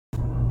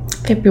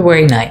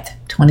February 9th,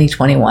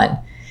 2021.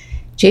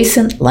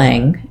 Jason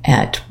Lang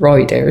at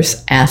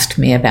Reuters asked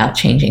me about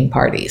changing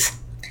parties.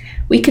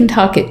 We can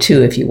talk it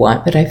too if you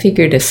want, but I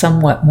figured a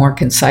somewhat more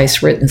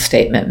concise written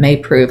statement may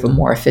prove a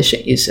more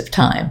efficient use of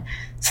time,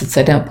 since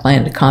I don't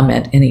plan to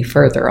comment any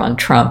further on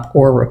Trump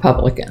or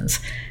Republicans.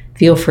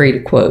 Feel free to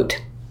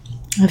quote,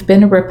 "I've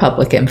been a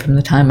Republican from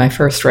the time I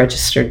first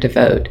registered to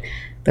vote,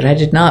 but I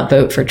did not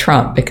vote for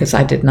Trump because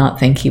I did not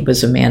think he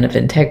was a man of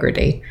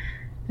integrity.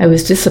 I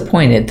was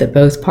disappointed that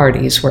both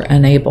parties were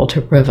unable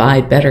to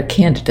provide better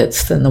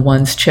candidates than the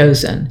ones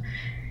chosen.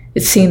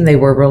 It seemed they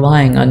were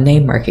relying on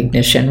name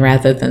recognition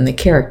rather than the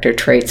character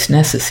traits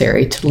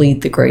necessary to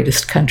lead the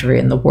greatest country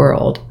in the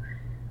world."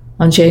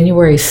 On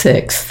January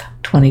 6th,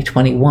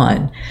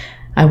 2021,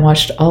 I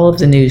watched all of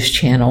the news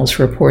channels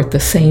report the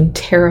same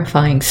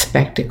terrifying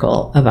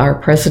spectacle of our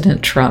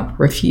President Trump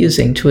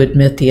refusing to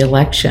admit the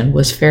election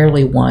was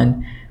fairly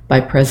won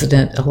by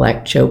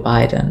President-elect Joe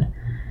Biden.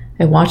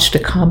 I watched a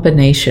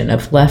combination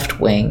of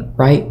left-wing,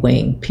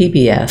 right-wing,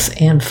 PBS,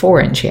 and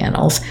foreign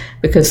channels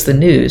because the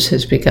news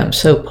has become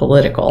so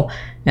political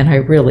and I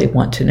really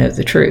want to know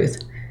the truth.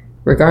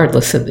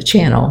 Regardless of the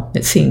channel,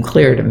 it seemed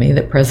clear to me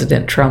that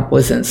President Trump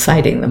was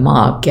inciting the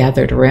mob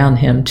gathered around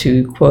him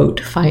to, quote,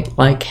 fight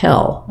like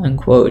hell,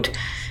 unquote,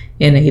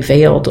 in a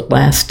veiled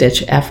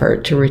last-ditch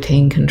effort to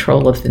retain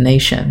control of the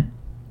nation.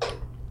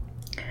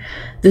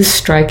 This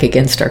strike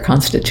against our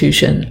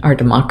Constitution, our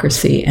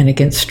democracy, and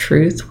against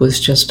truth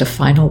was just a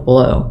final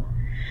blow.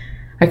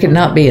 I could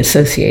not be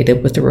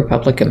associated with the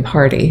Republican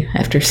Party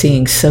after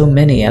seeing so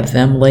many of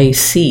them lay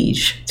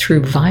siege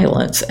through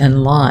violence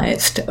and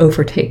lies to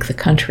overtake the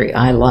country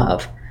I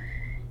love.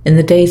 In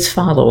the days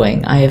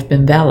following, I have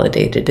been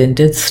validated in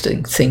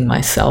distancing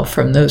myself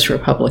from those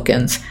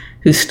Republicans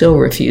who still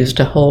refuse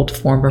to hold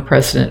former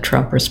President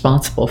Trump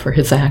responsible for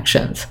his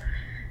actions.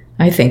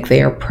 I think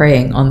they are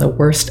preying on the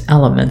worst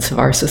elements of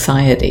our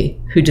society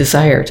who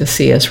desire to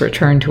see us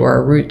return to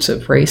our roots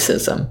of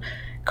racism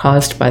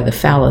caused by the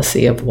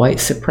fallacy of white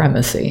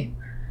supremacy.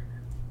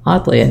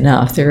 Oddly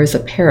enough, there is a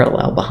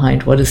parallel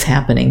behind what is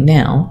happening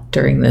now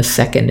during this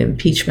second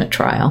impeachment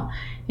trial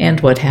and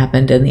what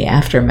happened in the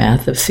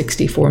aftermath of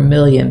 64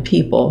 million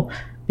people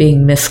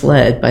being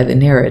misled by the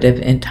narrative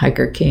in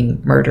Tiger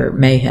King Murder,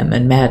 Mayhem,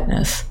 and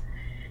Madness.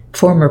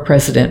 Former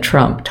President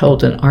Trump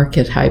told an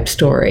archetype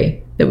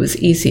story that was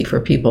easy for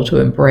people to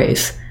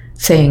embrace,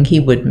 saying he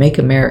would make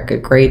America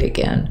great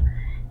again.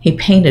 He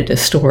painted a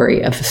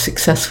story of a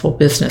successful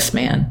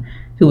businessman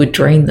who would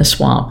drain the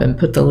swamp and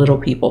put the little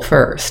people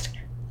first.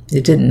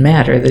 It didn't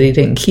matter that he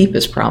didn't keep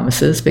his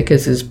promises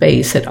because his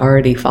base had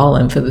already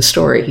fallen for the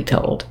story he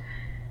told.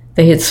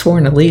 They had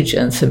sworn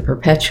allegiance and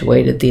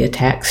perpetuated the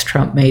attacks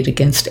Trump made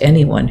against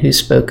anyone who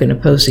spoke an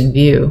opposing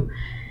view.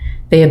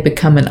 They had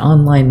become an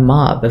online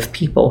mob of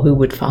people who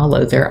would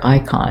follow their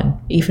icon,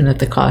 even at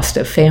the cost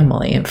of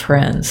family and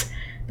friends,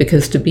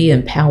 because to be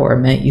in power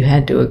meant you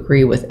had to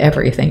agree with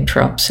everything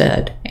Trump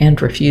said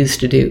and refuse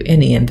to do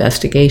any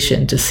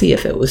investigation to see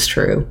if it was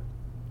true.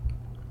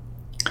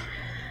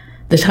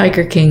 The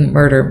Tiger King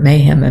Murder,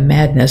 Mayhem, and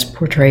Madness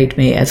portrayed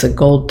me as a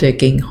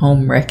gold-digging,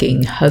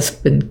 home-wrecking,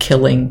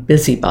 husband-killing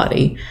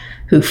busybody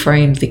who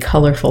framed the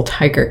colorful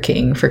Tiger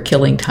King for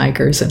killing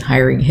tigers and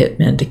hiring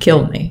hitmen to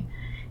kill me.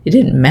 It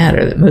didn't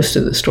matter that most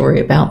of the story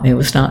about me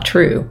was not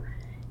true.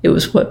 It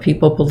was what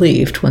people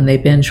believed when they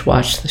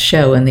binge-watched the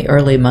show in the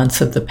early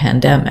months of the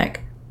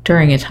pandemic,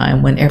 during a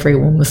time when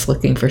everyone was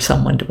looking for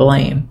someone to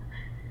blame.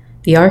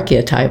 The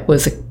archetype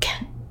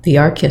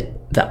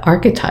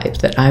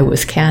that I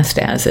was cast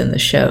as in the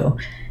show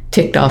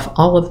ticked off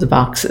all of the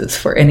boxes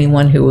for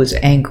anyone who was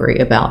angry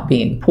about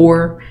being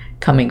poor,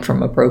 coming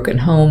from a broken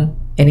home,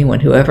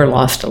 anyone who ever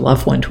lost a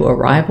loved one to a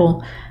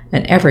rival,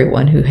 and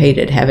everyone who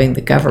hated having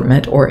the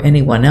government or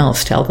anyone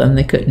else tell them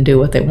they couldn't do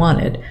what they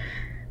wanted.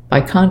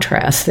 By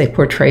contrast, they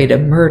portrayed a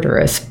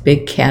murderous,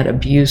 big cat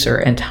abuser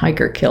and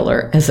tiger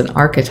killer as an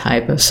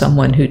archetype of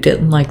someone who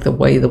didn't like the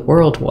way the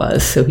world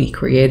was, so he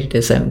created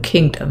his own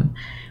kingdom,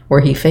 where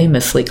he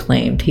famously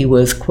claimed he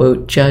was,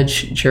 quote,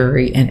 judge,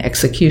 jury, and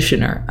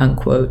executioner,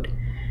 unquote.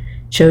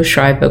 Joe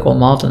Schreibugel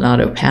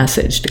Maldonado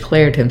Passage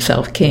declared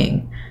himself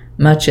king,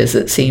 much as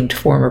it seemed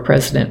former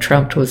President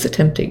Trump was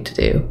attempting to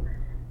do.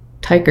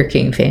 Tiger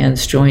King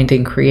fans joined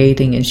in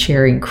creating and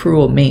sharing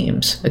cruel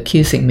memes,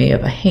 accusing me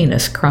of a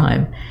heinous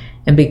crime,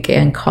 and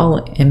began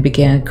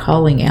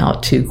calling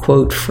out to,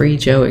 quote, free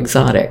Joe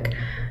Exotic,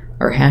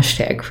 or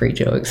hashtag free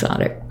Joe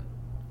Exotic.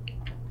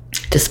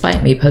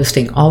 Despite me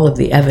posting all of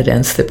the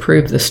evidence that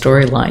proved the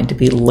storyline to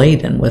be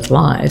laden with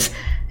lies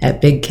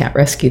at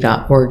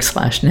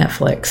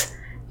bigcatrescue.org/Netflix,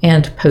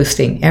 and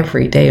posting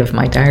every day of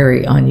my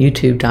diary on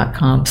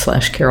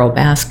youtube.com/Carole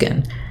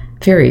Baskin,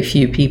 very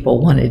few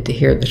people wanted to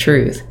hear the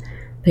truth.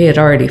 They had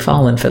already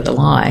fallen for the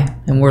lie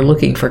and were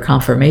looking for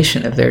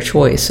confirmation of their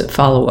choice at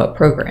follow-up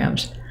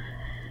programs.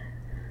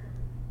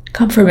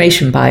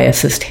 Confirmation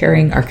bias is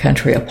tearing our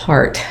country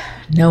apart.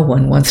 No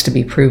one wants to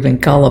be proven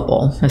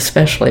gullible,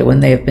 especially when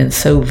they have been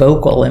so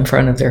vocal in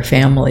front of their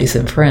families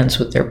and friends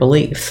with their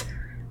beliefs.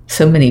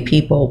 So many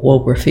people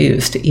will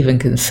refuse to even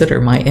consider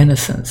my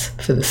innocence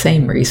for the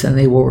same reason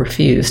they will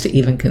refuse to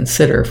even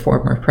consider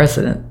former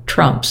President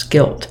Trump's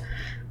guilt.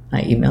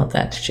 I emailed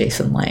that to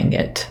Jason Lang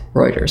at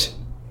Reuters.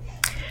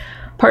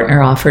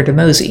 Partner offer to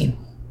Mosey.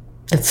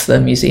 That's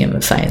the Museum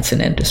of Science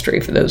and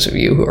Industry for those of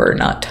you who are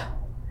not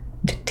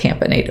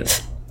Tampa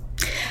natives.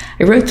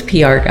 I wrote the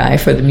PR guy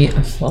for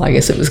I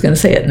guess it was going to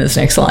say it in this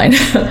next line.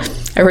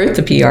 I wrote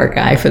the PR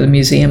guy for the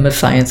Museum of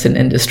Science and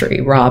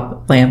Industry,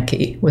 Rob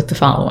Lamke, with the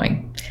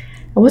following.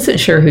 I wasn't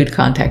sure who'd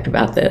contact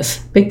about this.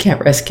 Big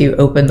Cat Rescue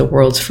opened the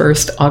world's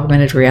first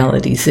augmented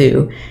reality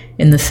zoo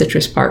in the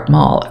Citrus Park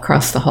Mall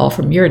across the hall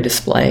from your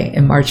display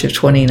in March of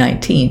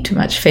 2019 to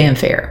much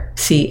fanfare.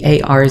 See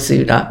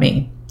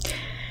arzoo.me.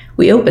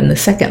 We opened the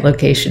second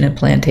location in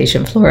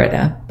Plantation,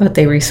 Florida, but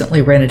they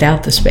recently rented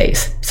out the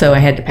space, so I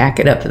had to pack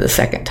it up for the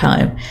second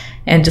time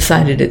and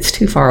decided it's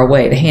too far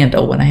away to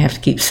handle when I have to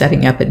keep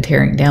setting up and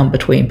tearing down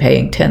between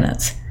paying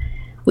tenants.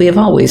 We have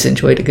always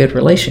enjoyed a good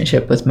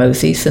relationship with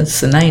Mosey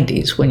since the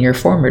 90s, when your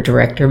former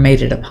director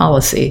made it a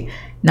policy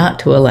not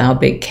to allow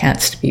big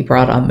cats to be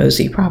brought on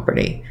Mosey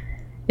property.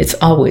 It's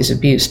always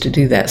abuse to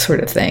do that sort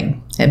of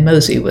thing, and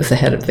Mosey was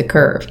ahead of the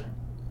curve.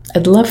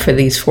 I'd love for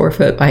these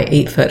 4-foot by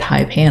 8-foot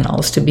high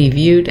panels to be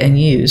viewed and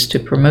used to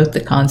promote the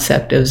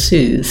concept of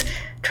zoos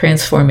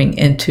transforming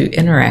into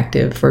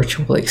interactive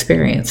virtual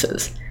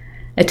experiences.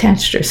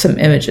 Attached are some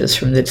images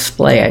from the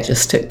display I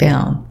just took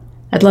down.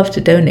 I'd love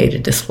to donate a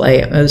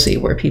display at Mosey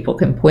where people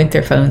can point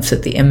their phones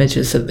at the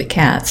images of the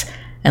cats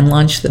and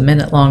launch the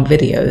minute-long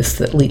videos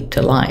that leap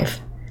to life.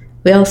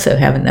 We also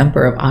have a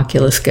number of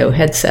Oculus Go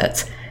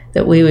headsets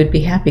that we would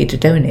be happy to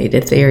donate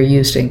if they are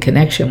used in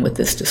connection with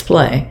this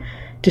display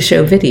to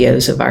show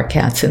videos of our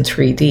cats in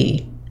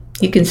 3D.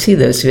 You can see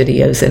those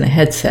videos in a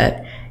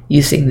headset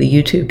using the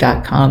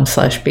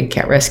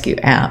youtube.com/BigCatRescue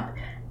app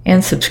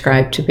and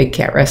subscribe to Big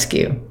Cat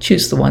Rescue.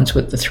 Choose the ones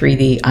with the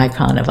 3D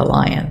icon of a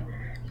lion.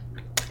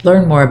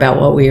 Learn more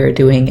about what we are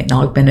doing in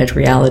augmented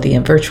reality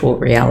and virtual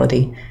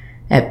reality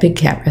at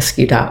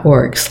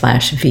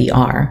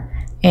bigcatrescue.org/VR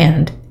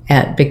and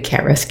at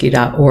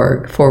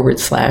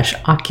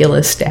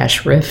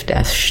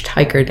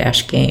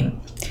bigcatrescue.org/Oculus-Rift-Tiger-Game.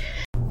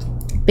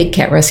 Big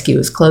Cat Rescue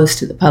is closed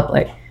to the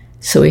public,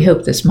 so we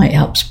hope this might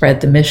help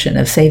spread the mission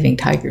of saving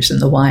tigers in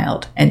the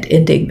wild and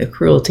ending the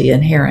cruelty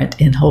inherent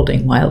in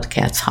holding wild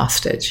cats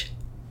hostage.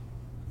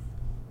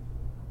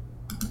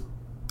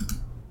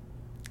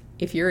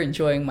 If you're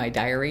enjoying my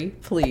diary,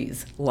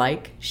 please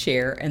like,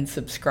 share, and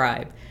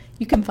subscribe.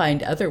 You can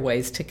find other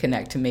ways to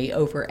connect to me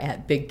over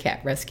at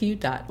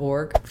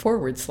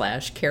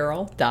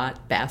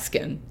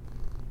bigcatrescue.org/Carole.Baskin.